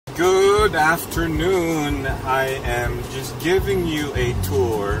Good afternoon. I am just giving you a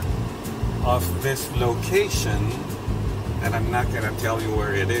tour of this location, and I'm not going to tell you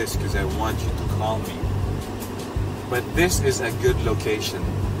where it is because I want you to call me. But this is a good location.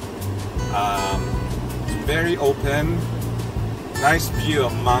 Very open, nice view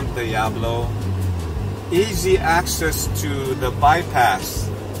of Mount Diablo, easy access to the bypass.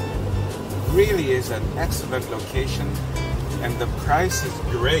 Really is an excellent location, and the price is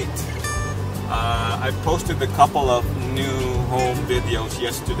great. I posted a couple of new home videos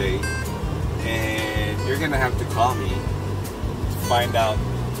yesterday, and you're gonna have to call me to find out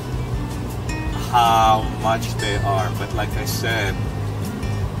how much they are. But like I said,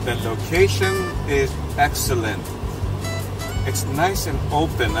 the location is excellent. It's nice and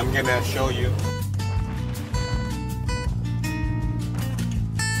open. I'm gonna show you.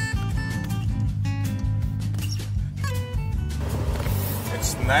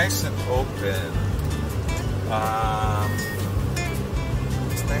 It's nice and open.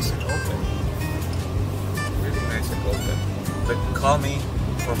 It's nice and open. Really nice and open. But call me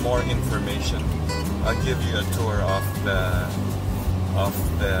for more information. I'll give you a tour of the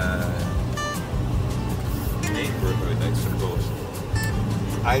neighborhood, I suppose.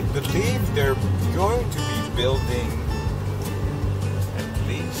 I believe they're going to be building at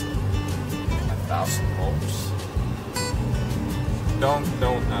least 1,000 homes. Don't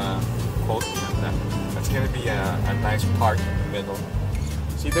quote me on that. That's gonna be a nice park in the middle.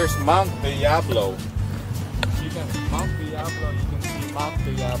 See, there's Mount Diablo. You can Mount Diablo. You can see Mount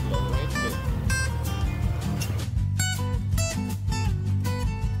Diablo right there.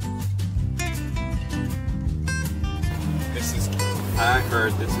 I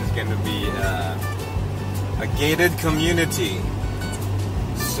heard this is gonna be a gated community.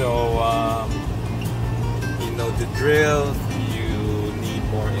 So you know the drill.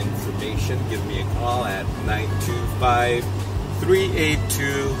 More information, give me a call at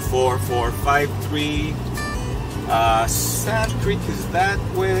 925-382-4453. Sand Creek is that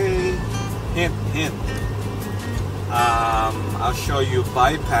way. Hint, hint. I'll show you the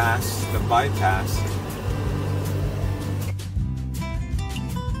bypass.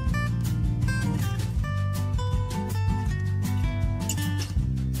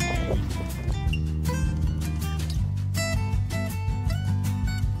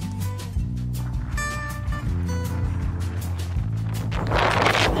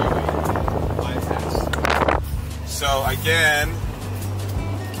 So again,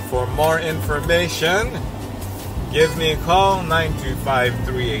 for more information, give me a call,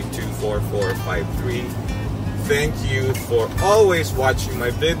 925-382-4453. Thank you for always watching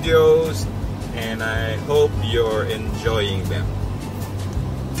my videos, and I hope you're enjoying them.